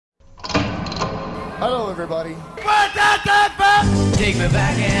Hello, everybody. Take me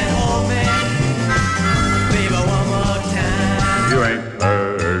back and hold me, baby, one more time. You ain't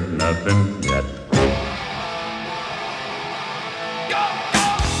heard nothing yet.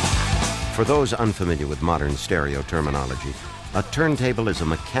 For those unfamiliar with modern stereo terminology, a turntable is a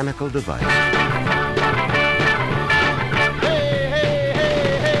mechanical device. Hey, hey, hey,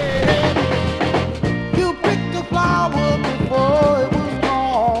 hey, hey. You picked the flower before it was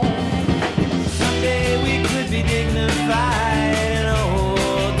gone. Someday we could be dignified and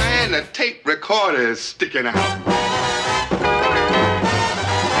old. Man, the tape recorder is sticking out.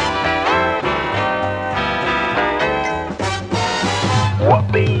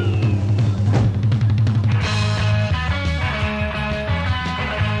 Whoopee!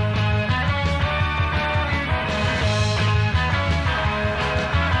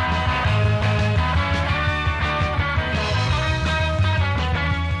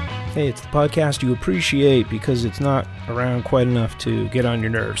 Hey, it's the podcast you appreciate because it's not around quite enough to get on your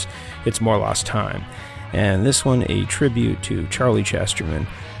nerves. It's more lost time. And this one, a tribute to Charlie Chesterman,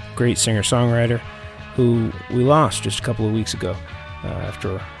 great singer-songwriter, who we lost just a couple of weeks ago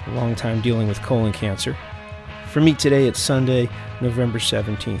after a long time dealing with colon cancer. For me today, it's Sunday, November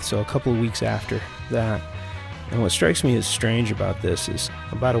 17th, so a couple of weeks after that. And what strikes me as strange about this is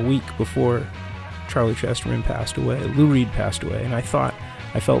about a week before Charlie Chesterman passed away, Lou Reed passed away, and I felt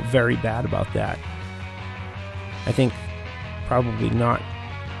very bad about that. I think probably not,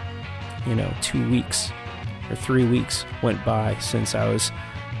 2 weeks or 3 weeks went by since I was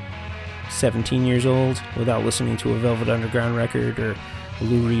 17 years old without listening to a Velvet Underground record or a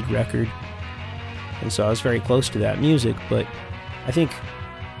Lou Reed record. And so I was very close to that music, but I think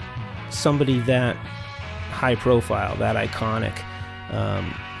somebody that high profile, that iconic,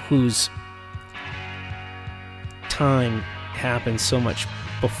 whose time happened so much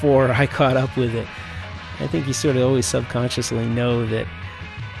before I caught up with it, I think you sort of always subconsciously know that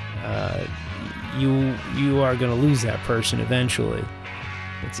you are going to lose that person eventually.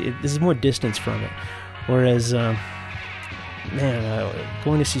 There's more distance from it. Whereas, going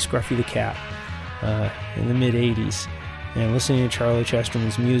to see Scruffy the Cat in the mid-'80s and listening to Charlie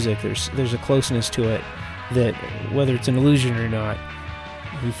Chesterman's music, there's a closeness to it that, whether it's an illusion or not,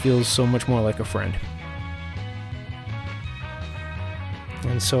 he feels so much more like a friend.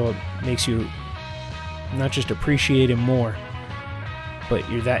 And so it makes you not just appreciate him more, but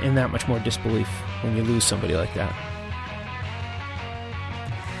you're in that much more disbelief when you lose somebody like that.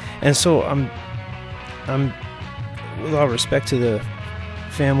 And so I'm with all respect to the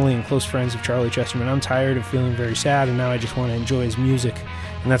family and close friends of Charlie Chesterman, I'm tired of feeling very sad, and now I just want to enjoy his music.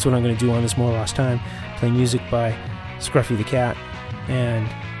 And that's what I'm going to do on this More Lost Time, play music by Scruffy the Cat and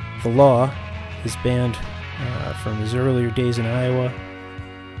The Law, his band from his earlier days in Iowa.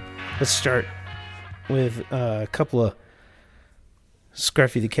 Let's start with a couple of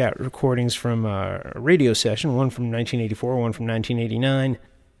Scruffy the Cat recordings from a radio session, one from 1984, one from 1989.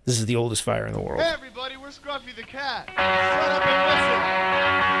 This is The Oldest Fire in the World. Hey, everybody, we're Scruffy the Cat. Shut up and listen.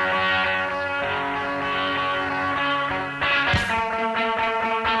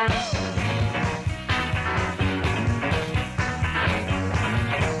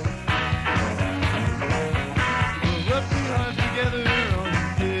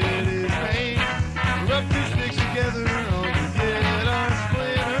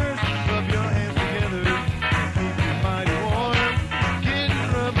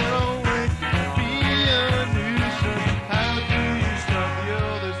 How do you start?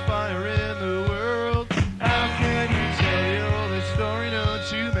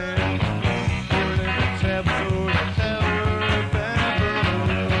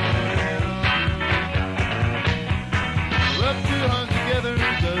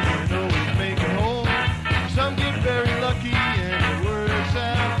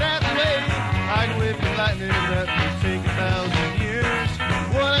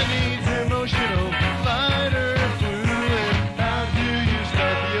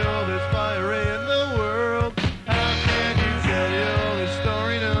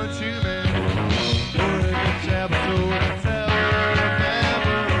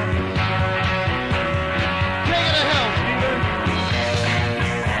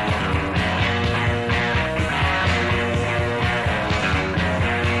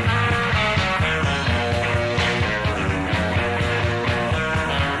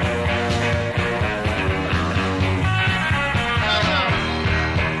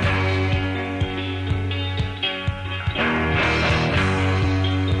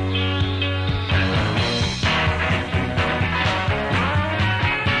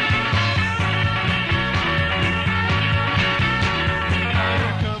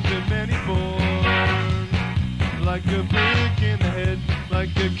 a prick in the head, like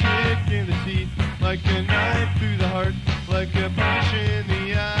a kick in the teeth, like a knife through the heart, like a punch in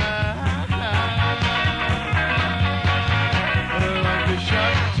the eye, like a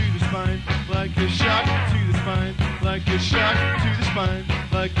shock to the spine, like a shock to the spine, like a shock to the spine,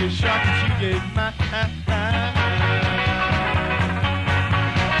 like a shock that you gave my.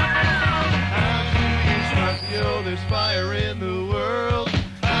 The oldest fire in the world.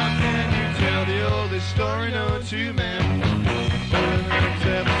 How can you tell the oldest story known to man? The next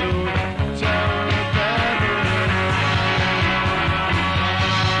episode, Tower of Babel.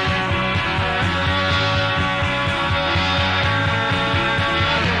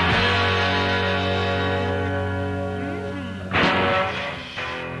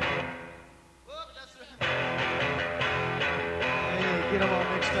 Hey, get them all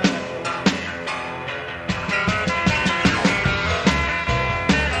mixed up.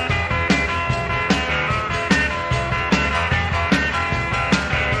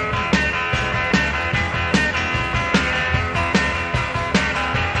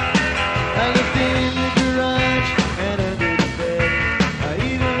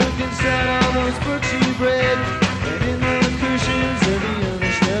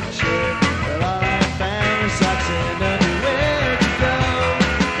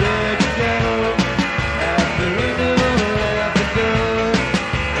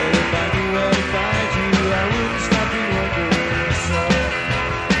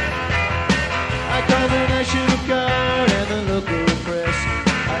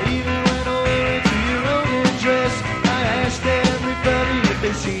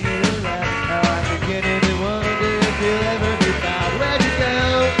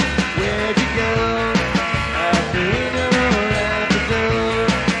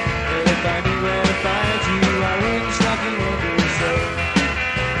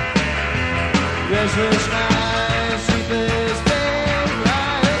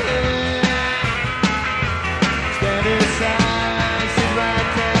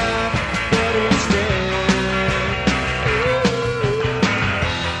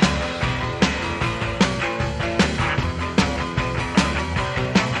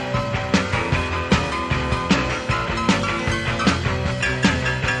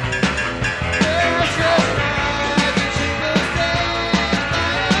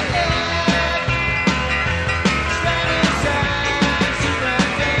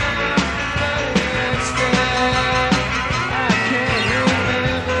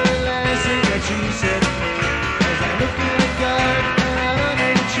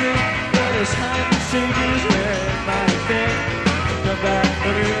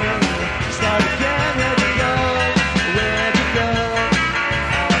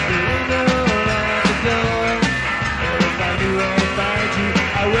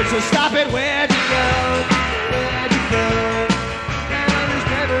 So stop it, where'd you go? Where'd you go? Now this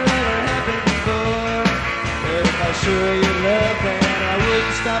never ever happened before. But if I show you love, then I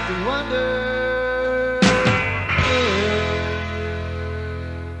wouldn't stop to wonder.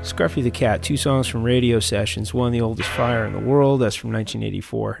 Scruffy the Cat, 2 songs from radio sessions. One, The Oldest Fire in the World, that's from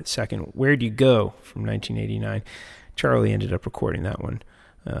 1984. Second, Where'd You Go, from 1989. Charlie ended up recording that one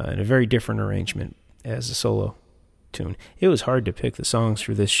in a very different arrangement as a solo tune. It was hard to pick the songs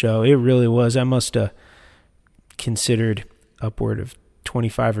for this show. It really was. I must have considered upward of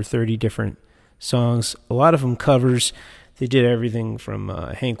 25 or 30 different songs. A lot of them covers. They did everything from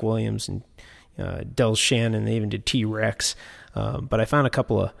Hank Williams and Del Shannon. They even did T-Rex. But I found a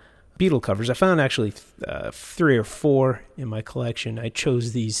couple of Beatle covers. I found actually 3 or 4 in my collection. I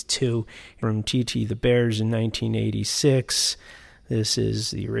chose these 2 from T.T. the Bears in 1986. This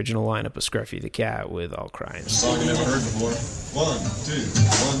is the original lineup of Scruffy the Cat with All Crying. Song I never heard before. 1, 2,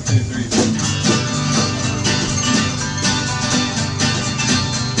 1, 2, 3, 4.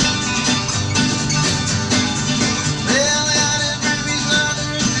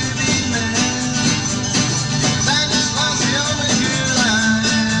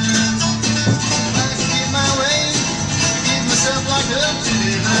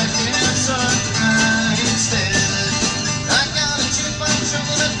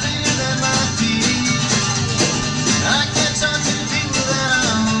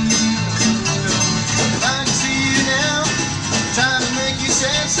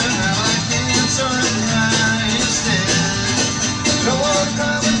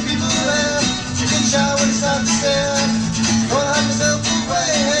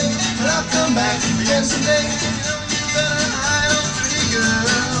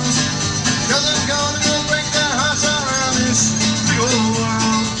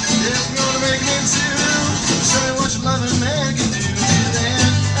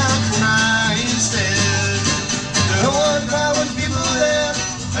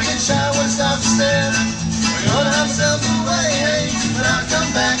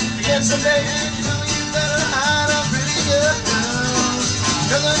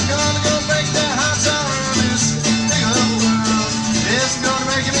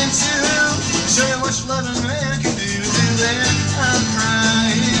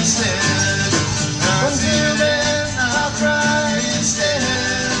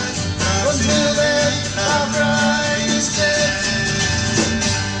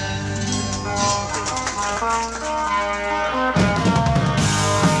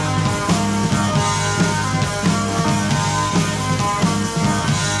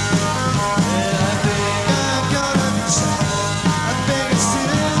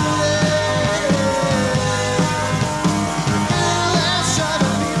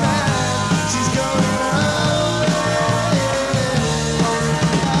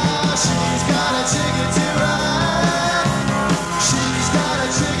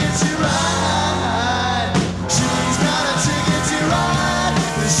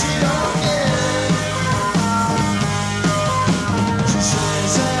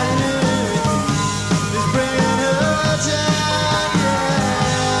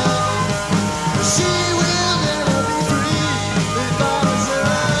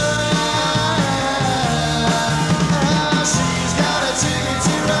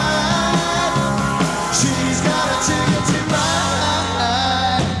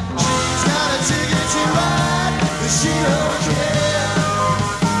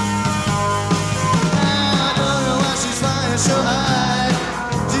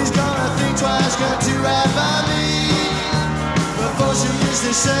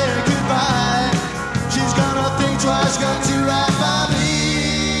 saying goodbye. She's gonna think twice, got to right by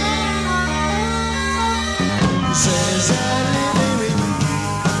me. He says that living with me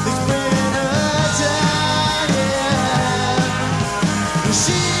is bringing her down, yeah.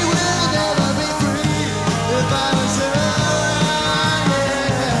 She will never be free if I was around,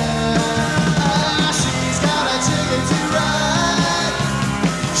 yeah. She's got a ticket to ride.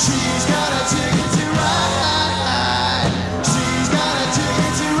 She's got a ticket to ride. She's got a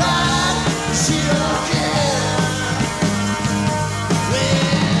ticket to ride. She don't care.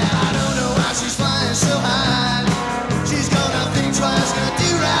 Well, I don't know why she's flying so high. She's gonna think twice, gonna do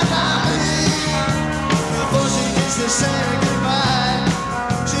right by me. Before she gets to saying goodbye,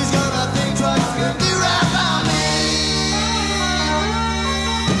 she's gonna think twice, gonna do right by me.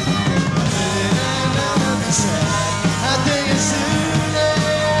 And I'm gonna be sad. I think it's soon.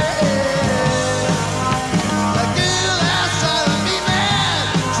 A girl that's trying to be mad,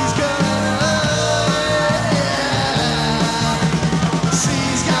 she's coming up.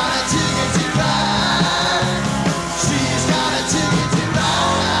 She's got a ticket to ride. She's got a ticket to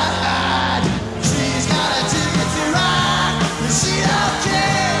ride. She's got a ticket to ride. But she don't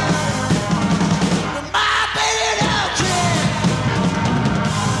care. But my baby don't care.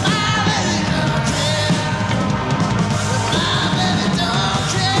 My baby don't care. But my baby don't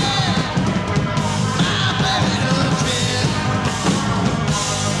care. My baby don't care.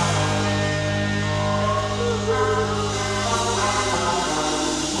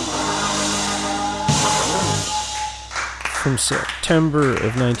 From September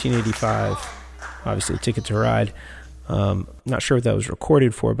of 1985, obviously Ticket to Ride. Not sure what that was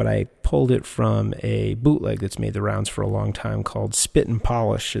recorded for, but I pulled it from a bootleg that's made the rounds for a long time called Spit and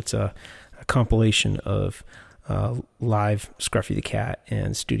Polish. It's a compilation of live Scruffy the Cat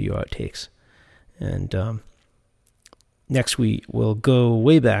and studio outtakes. And next we will go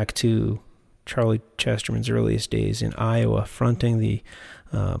way back to Charlie Chesterman's earliest days in Iowa, fronting the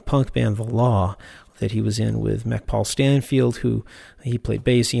punk band The Law that he was in with Paul Stanfield, who he played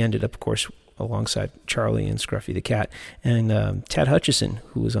bass. He ended up, of course, alongside Charlie and Scruffy the Cat. And Tad Hutchison,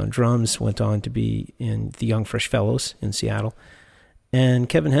 who was on drums, went on to be in the Young Fresh Fellows in Seattle. And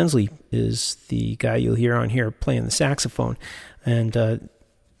Kevin Hensley is the guy you'll hear on here playing the saxophone. And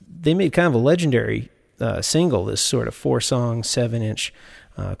they made kind of a legendary single, this sort of 4-song, 7-inch,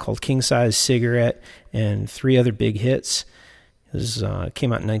 called King Size Cigarette, and 3 other big hits. It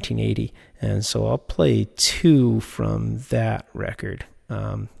came out in 1980, and so I'll play 2 from that record.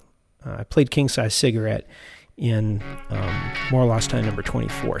 I played King Size Cigarette in More Lost Time number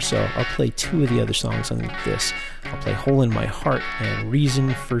 24, so I'll play 2 of the other songs on this. I'll play Hole in My Heart and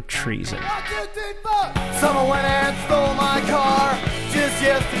Reason for Treason. 1, 2, 3, 4. Someone went and stole my car just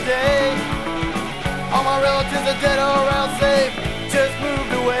yesterday. All my relatives are dead or else they just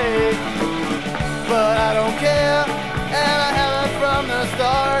moved away. But I don't care, and I haven't from the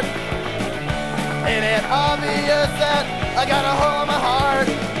start. Ain't it obvious that I got a hole in my heart?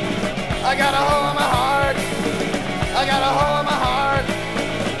 I got a hole in my heart. I got a hole in my heart.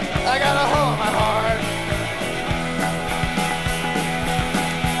 I got a hole in my heart.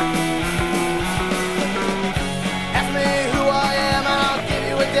 Ask me who I am and I'll give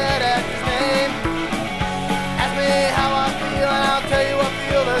you a dead actor's name. Ask me how I feel and I'll tell you I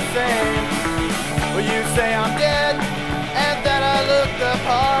feel the same. Well, you say I'm dead and that I look the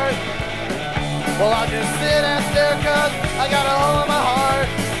part. Well, I'll just sit and stare 'cause I got a hole in my heart.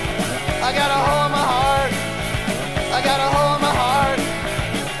 I got a hole in my heart. I got a hole in my heart.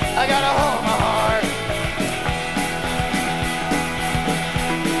 I got a hole in my heart.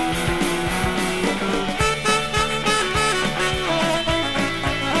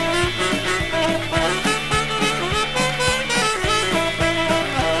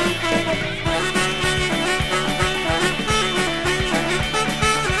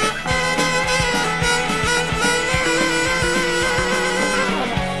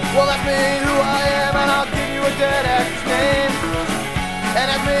 Well, ask me who I am and I'll give you a dead actor's name. And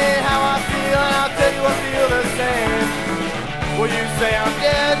ask me how I feel and I'll tell you I feel the same. Well, you say I'm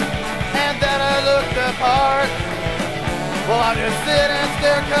dead and that I look the part. Well, I'll just sit and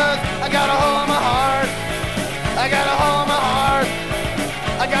stare 'cause I got a hole in my heart. I got a hole in my heart.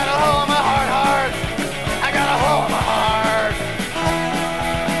 I got a hole in my heart, heart. I got a hole in my heart.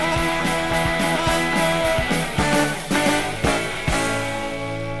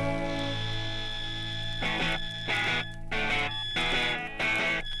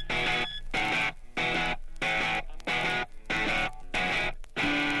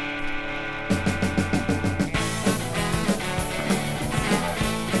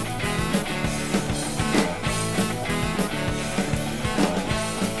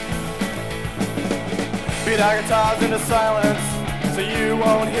 our guitars into silence so you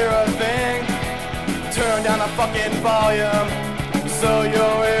won't hear a thing. Turn down the fucking volume so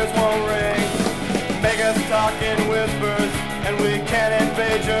your ears won't ring. Make us talk in whispers and we can't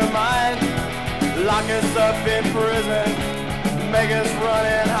invade your mind. Lock us up in prison, make us run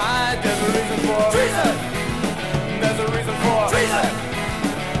and hide. There's a reason for treason. There's a reason for treason.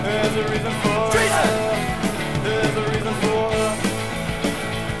 There's a reason for treason. There's a reason for.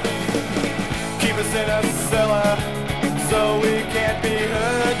 Keep us in a cellar so we can't be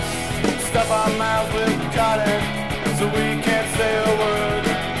heard. Stuff our mouths with cotton so we can't say a word.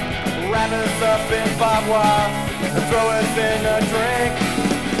 Wrap us up in barbed wire and throw us in a drink.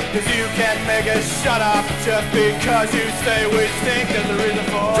 'Cause you can't make us shut up just because you say we stink. There's a reason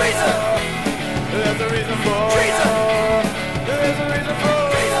for treason. There's a reason for treason. There's a reason for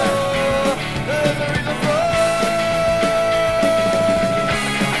treason. There's a reason for.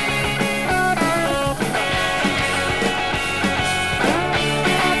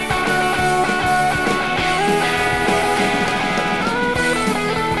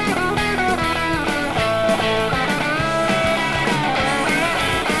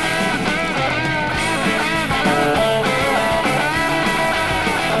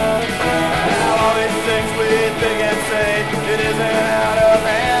 It isn't out of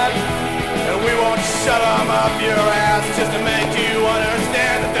hand, and we won't shut them up your ass just to make you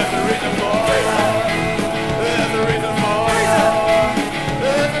understand that there's a reason for it. There's a reason for it.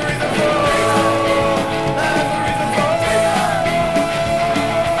 There's a reason for it. There's a reason for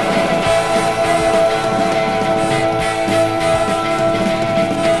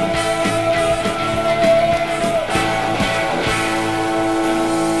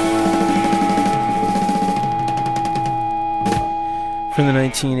From the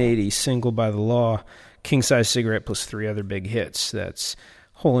 1980s single By the Law, King Size Cigarette plus 3 other big hits. That's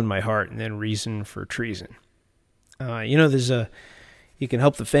Hole in My Heart and then Reason for Treason. You can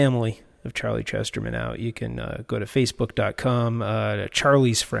help the family of Charlie Chesterman out. You can go to facebook.com to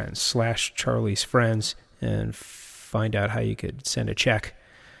Charlie's Friends /Charlie's Friends and find out how you could send a check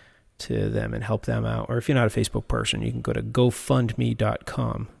to them and help them out. Or if you're not a Facebook person, you can go to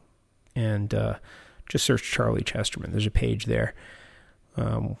gofundme.com and just search Charlie Chesterman. There's a page there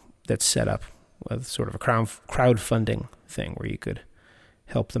that's set up with sort of a crowdfunding thing where you could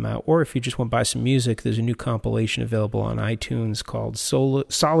help them out. Or if you just want to buy some music, there's a new compilation available on iTunes called Solid.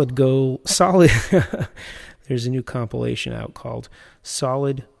 There's a new compilation out called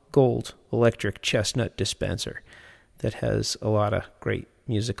Solid Gold Electric Chestnut Dispenser that has a lot of great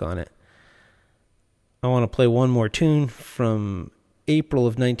music on it. I want to play one more tune from April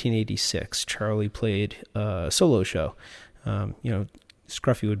of 1986. Charlie played a solo show.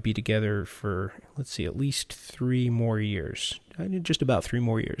 Scruffy would be together for, at least 3 more years. Just about 3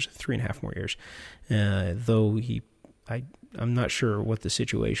 more years, 3.5 more years. Though I'm not sure what the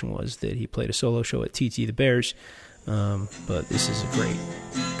situation was that he played a solo show at TT the Bears, but this is a great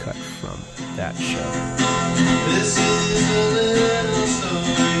cut from that show. This is a little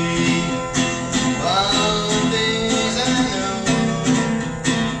story of things I know,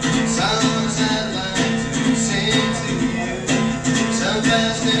 songs I'd like to sing to you, some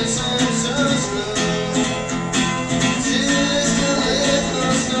fast and some so slow. Just a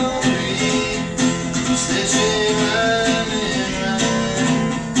little story, stitching rhyme and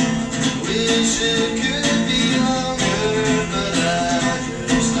rhyme. Wish it could be longer, but I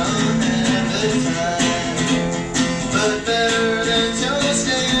just don't have the time. But better than toast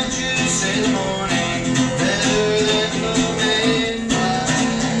and juice in the morning, better than homemade pie.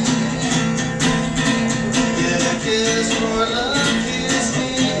 Yeah, kiss for love, kiss me,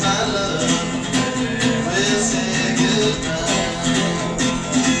 my love, we'll say goodbye.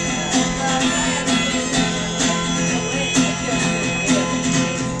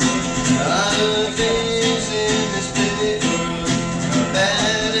 A lot of things in this big world are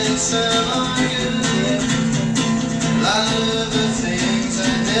bad and some are good. A lot of the things I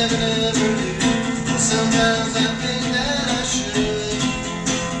never do. Sometimes I think that I should.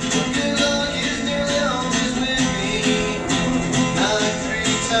 But good luck is nearly always with me. Not like 3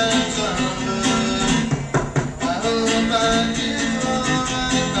 times on good. I hope I do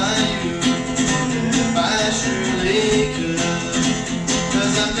alright by you, if I surely could.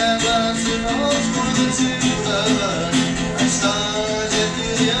 'Cause I've got lots of hopes for the two of us, like stars at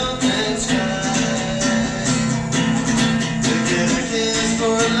the open sky.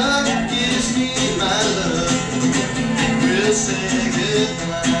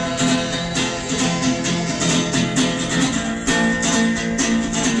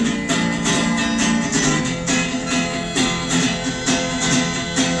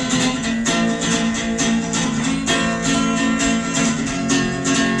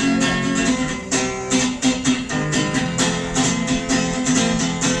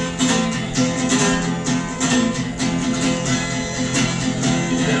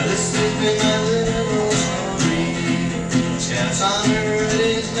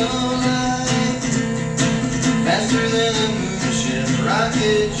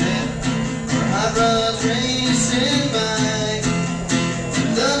 rocket jet or hot rods racing by.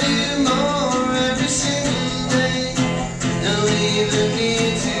 Love you more every single day. Don't even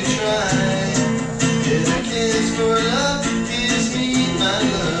need to try. Get a kiss for love, kiss me my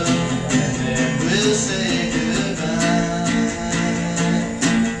love, and then we'll say goodbye.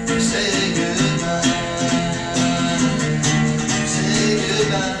 Say goodbye. Say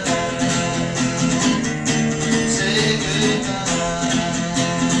goodbye. Say goodbye.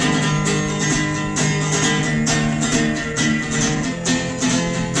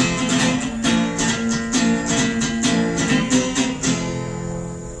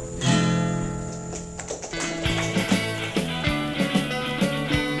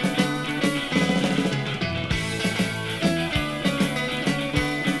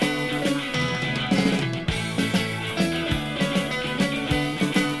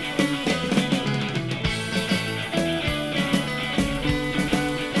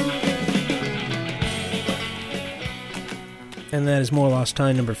 And that is More Lost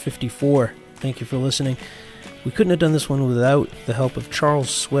Time number 54. Thank you for listening. We couldn't have done this one without the help of Charles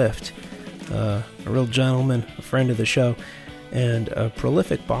Swift, a real gentleman, a friend of the show, and a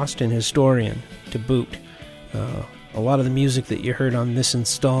prolific Boston historian to boot. A lot of the music that you heard on this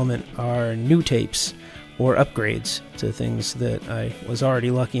installment are new tapes or upgrades to things that I was already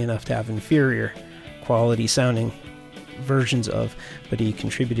lucky enough to have inferior quality sounding versions of, but he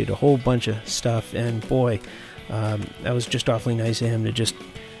contributed a whole bunch of stuff, and boy, that was just awfully nice of him to just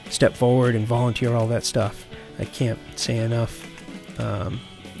step forward and volunteer all that stuff. I can't say enough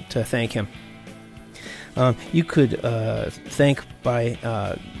to thank him. You could thank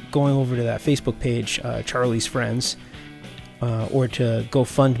by going over to that Facebook page, Charlie's Friends, or to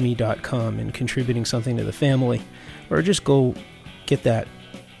GoFundMe.com and contributing something to the family, or just go get that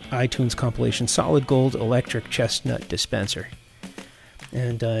iTunes compilation, Solid Gold Electric Chestnut Dispenser.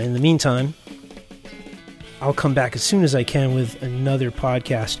 And in the meantime, I'll come back as soon as I can with another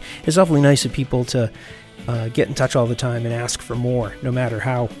podcast. It's awfully nice of people to get in touch all the time and ask for more, no matter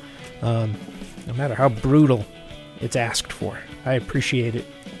how brutal it's asked for. I appreciate it,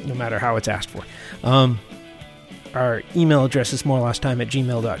 no matter how it's asked for. Our email address is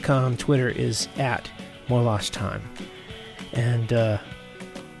morelosttime@gmail.com. Twitter is @morelosttime. And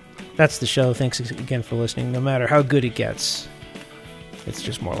that's the show. Thanks again for listening. No matter how good it gets, it's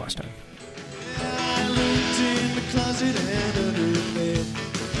just More Lost Time. I looked in the closet and under the bed,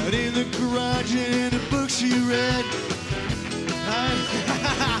 out in the garage and in a book she read.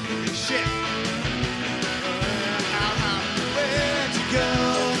 Shit.